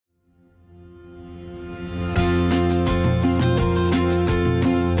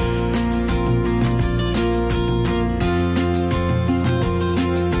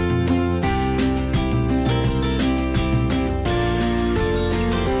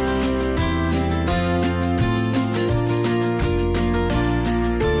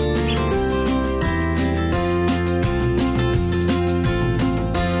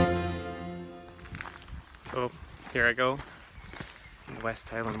I go. On the West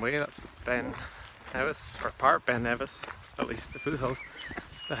Highland Way, that's Ben Nevis, or part Ben Nevis, at least the foothills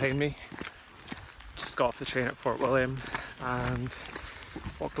behind me. Just got off the train at Fort William and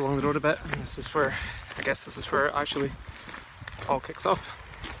walked along the road a bit, and this is where, I guess this is where it actually all kicks off.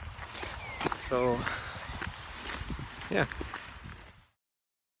 So, yeah.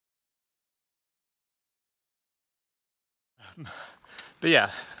 But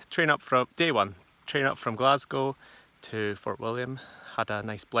yeah, day one, train up from Glasgow to Fort William. Had a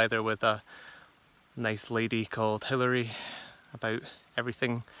nice blether with a nice lady called Hilary about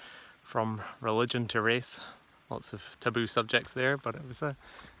everything from religion to race. Lots of taboo subjects there, but it was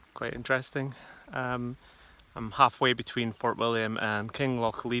quite interesting. I'm halfway between Fort William and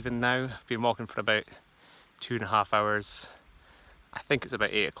Kinlochleven now. I've been walking for about 2.5 hours. I think it's about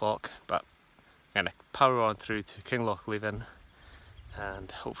 8 o'clock, but I'm gonna power on through to Kinlochleven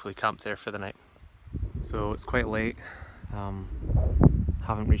and hopefully camp there for the night. So it's quite late.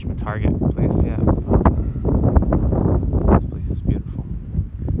 Haven't reached my target place yet, but this place is beautiful.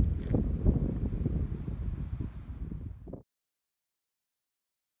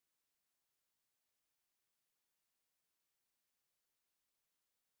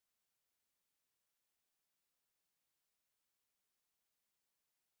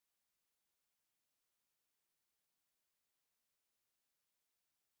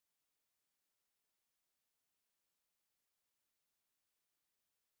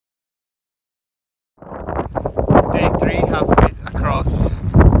 Day 3, halfway across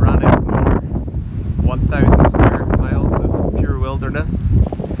Rannoch Moor, 1,000 square miles of pure wilderness.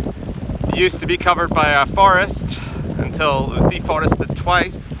 It used to be covered by a forest until it was deforested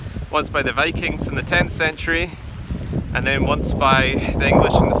twice, once by the Vikings in the 10th century and then once by the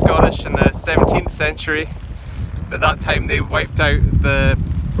English and the Scottish in the 17th century. At that time they wiped out the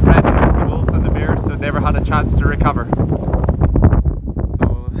predators, the wolves and the bears, so it never had a chance to recover.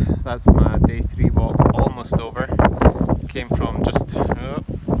 So that's my day 3 walk almost over. Came from just over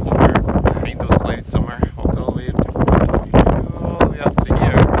behind those clouds somewhere, walked all the way up to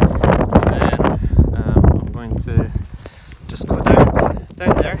here, and then I'm going to just go down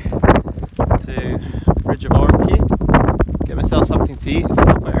there to Bridge of Orkney, get myself something to eat. It's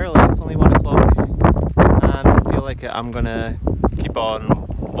still quite early, it's only 1 o'clock, and I feel like I'm gonna keep on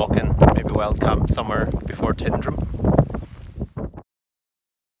walking, maybe wild camp somewhere before Tindrum.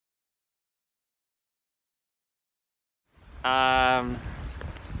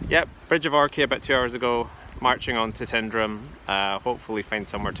 Yep, Bridge of Orkney about 2 hours ago, marching on to Tindrum, hopefully find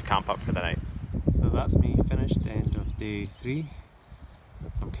somewhere to camp up for the night. So that's me finished, end of day 3,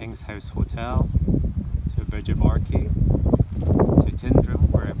 from King's House Hotel to Bridge of Orkney to Tindrum,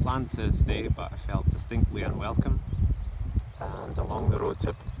 where I planned to stay but I felt distinctly unwelcome, and along the road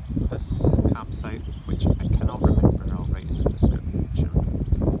to this campsite, which I cannot remember, I'll write in the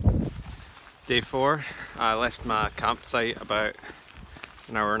description. Day 4, I left my campsite about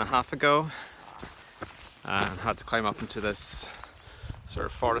an hour and a half ago and had to climb up into this sort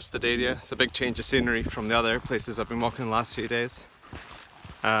of forested area. It's a big change of scenery from the other places I've been walking the last few days.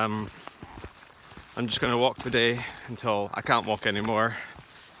 I'm just going to walk today until I can't walk anymore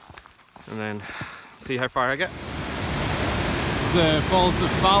and then see how far I get. It's the Falls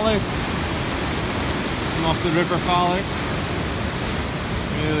of Fallow. I'm off the River Fallow.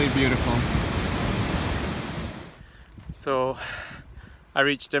 Really beautiful. So I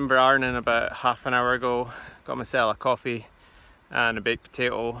reached Inverarnon about half an hour ago, got myself a coffee and a baked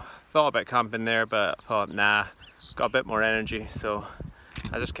potato. Thought about camping there, but I thought nah, got a bit more energy, so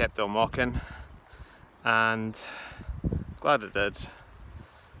I just kept on walking and glad I did.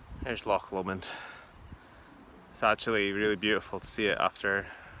 There's Loch Lomond. It's actually really beautiful to see it after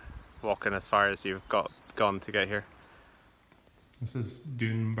walking as far as you've gone to get here. This is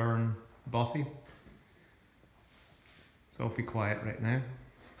Doonburn Bothy. It's awfully quiet right now.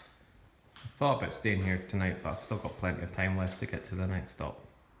 I thought about staying here tonight, but I've still got plenty of time left to get to the next stop.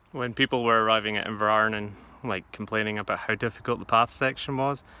 When people were arriving at Inverarnon, like complaining about how difficult the path section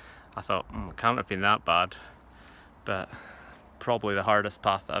was, I thought, it can't have been that bad. But probably the hardest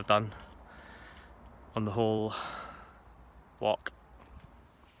path that I've done on the whole walk.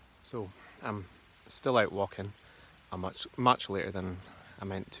 So I'm still out walking. I'm much later than I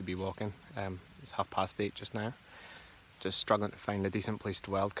meant to be walking. It's 8:30 just now. Just struggling to find a decent place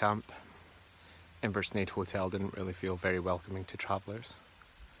to wild camp. Inversnaid Hotel didn't really feel very welcoming to travellers.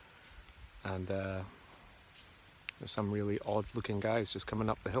 And there's some really odd looking guys just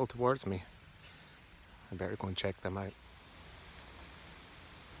coming up the hill towards me. I better go and check them out.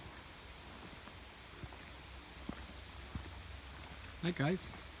 Hi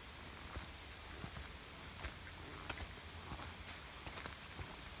guys.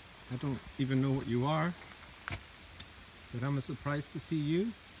 I don't even know what you are, but I'm as surprised to see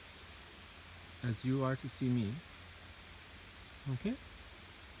you as you are to see me. Okay?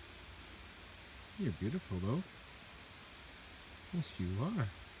 You're beautiful though. Yes, you are.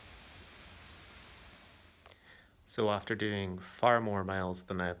 So after doing far more miles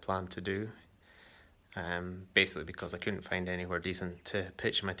than I had planned to do, basically because I couldn't find anywhere decent to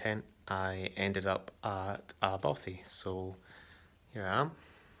pitch my tent, I ended up at a bothy. So here I am,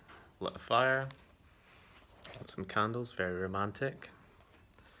 lit a fire, got some candles, very romantic.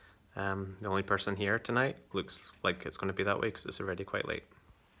 The only person here tonight, looks like it's going to be that way because it's already quite late.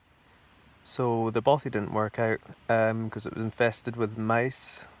 So the bothy didn't work out because it was infested with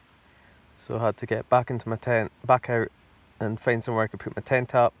mice. So I had to get back into my tent, back out and find somewhere I could put my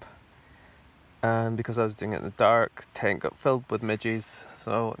tent up. And because I was doing it in the dark, the tent got filled with midges.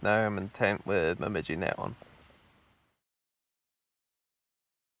 So now I'm in the tent with my midgie net on.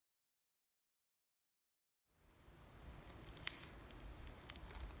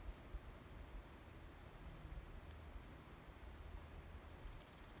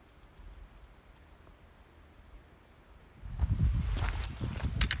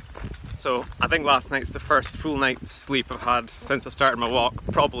 So I think last night's the first full night's sleep I've had since I started my walk,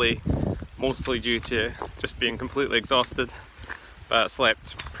 probably mostly due to just being completely exhausted. But I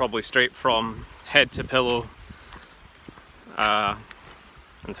slept probably straight from head to pillow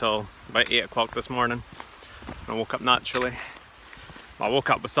until about 8 o'clock this morning. I woke up naturally. I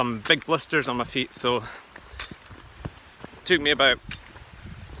woke up with some big blisters on my feet, so it took me about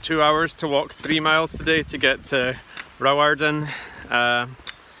 2 hours to walk 3 miles today to get to Rowarden,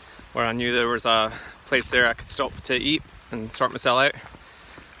 where I knew there was a place there I could stop to eat and sort myself out.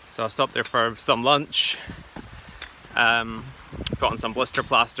 So I stopped there for some lunch, got on some blister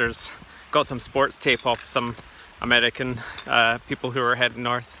plasters, got some sports tape off some American people who were heading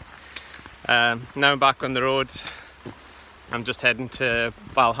north. Now I'm back on the road. I'm just heading to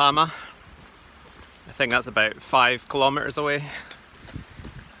Valhalla. I think that's about 5 kilometers away.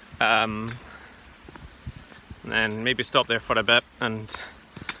 And then maybe stop there for a bit and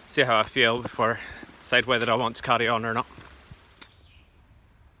see how I feel before I decide whether I want to carry on or not.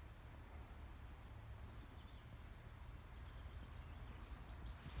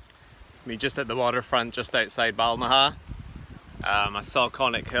 It's me just at the waterfront just outside Balmaha. I saw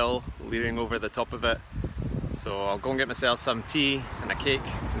Conic Hill leering over the top of it, so I'll go and get myself some tea and a cake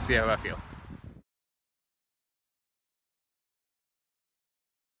and see how I feel.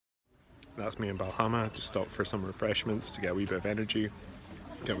 That's me in Balhama. I just stopped for some refreshments to get a wee bit of energy,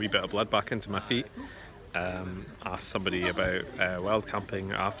 get a wee bit of blood back into my feet. Asked somebody about wild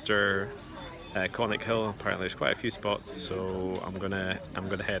camping after Conic Hill. Apparently there's quite a few spots, so I'm gonna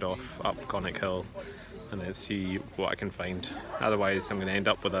head off up Conic Hill and then see what I can find. Otherwise I'm gonna end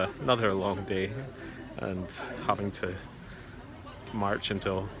up with another long day and having to march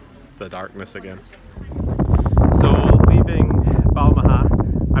until the darkness again. So leaving Balmaha,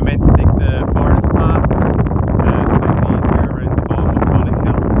 I meant to take the forest path, slightly easier around the bottom of Conic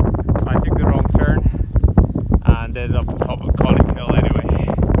Hill. I took the wrong turn and ended up on top of Conic Hill anyway.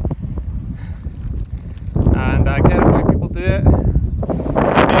 And I get it why people do it.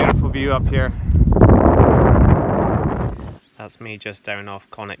 It's a beautiful view up here. That's me just down off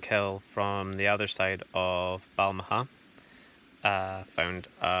Conic Hill from the other side of Balmaha. Found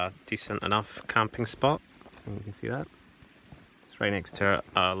a decent enough camping spot. You can see that. It's right next to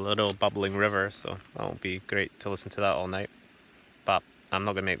a little bubbling river, so that will be great to listen to that all night. But I'm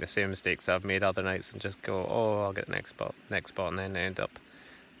not going to make the same mistakes I've made other nights and just go, oh, I'll get the next spot, and then end up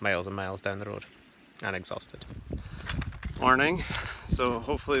miles and miles down the road and exhausted. Morning. So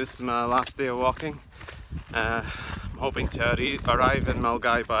hopefully this is my last day of walking. I'm hoping to arrive in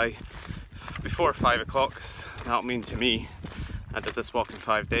Milngavie before 5 o'clock. That'll mean to me I did this walk in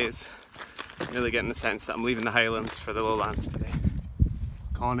 5 days. I'm really getting the sense that I'm leaving the Highlands for the lowlands today. It's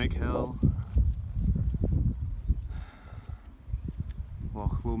Conic Hill,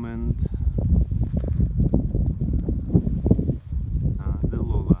 Loch Lomond, and the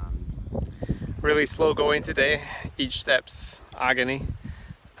lowlands. Really slow going today. Each step's agony.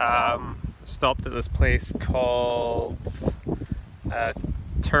 Stopped at this place called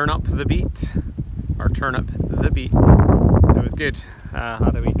Turn Up the Beat, or Turn Up the Beat. It was good.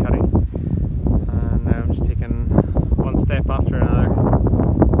 Had a wee curry. And now I'm just taking one step after another.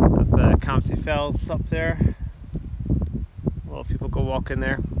 That's the Campsie Fells up there. A lot of people go walking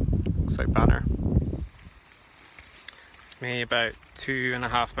there. Looks like Banner. It's me about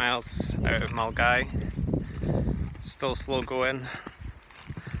 2.5 miles out of Milngavie. Still slow going.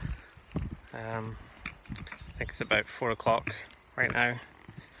 I think it's about 4 o'clock right now.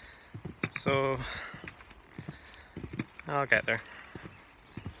 So I'll get there.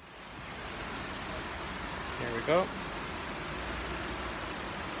 Here we go.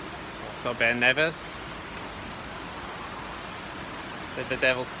 So Ben Nevis did the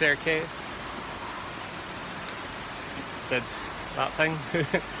Devil's Staircase, did that thing,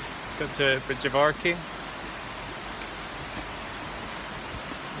 got to Bridge of Orchy,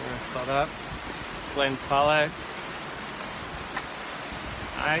 saw that, Glen Fallow,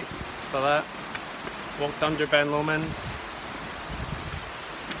 aye, saw that, walked under Ben Lomond's,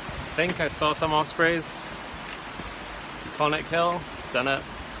 I think I saw some ospreys, Conic Hill, done it,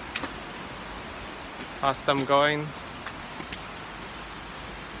 past them going.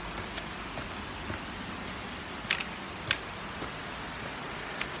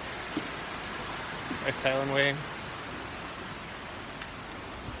 West Highland Way.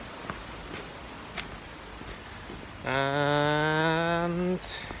 And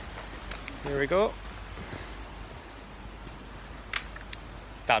here we go.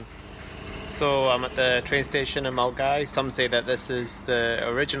 Done. So I'm at the train station in Milngavie. Some say that this is the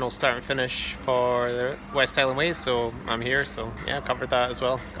original start and finish for the West Highland Way, so I'm here. So yeah, covered that as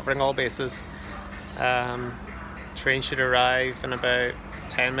well, covering all bases. Train should arrive in about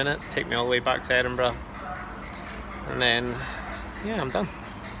 10 minutes, take me all the way back to Edinburgh, and then yeah, I'm done.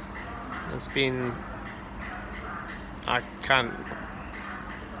 It's been, I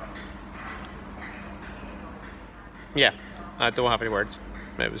don't have any words.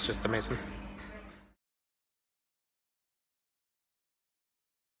 It was just amazing.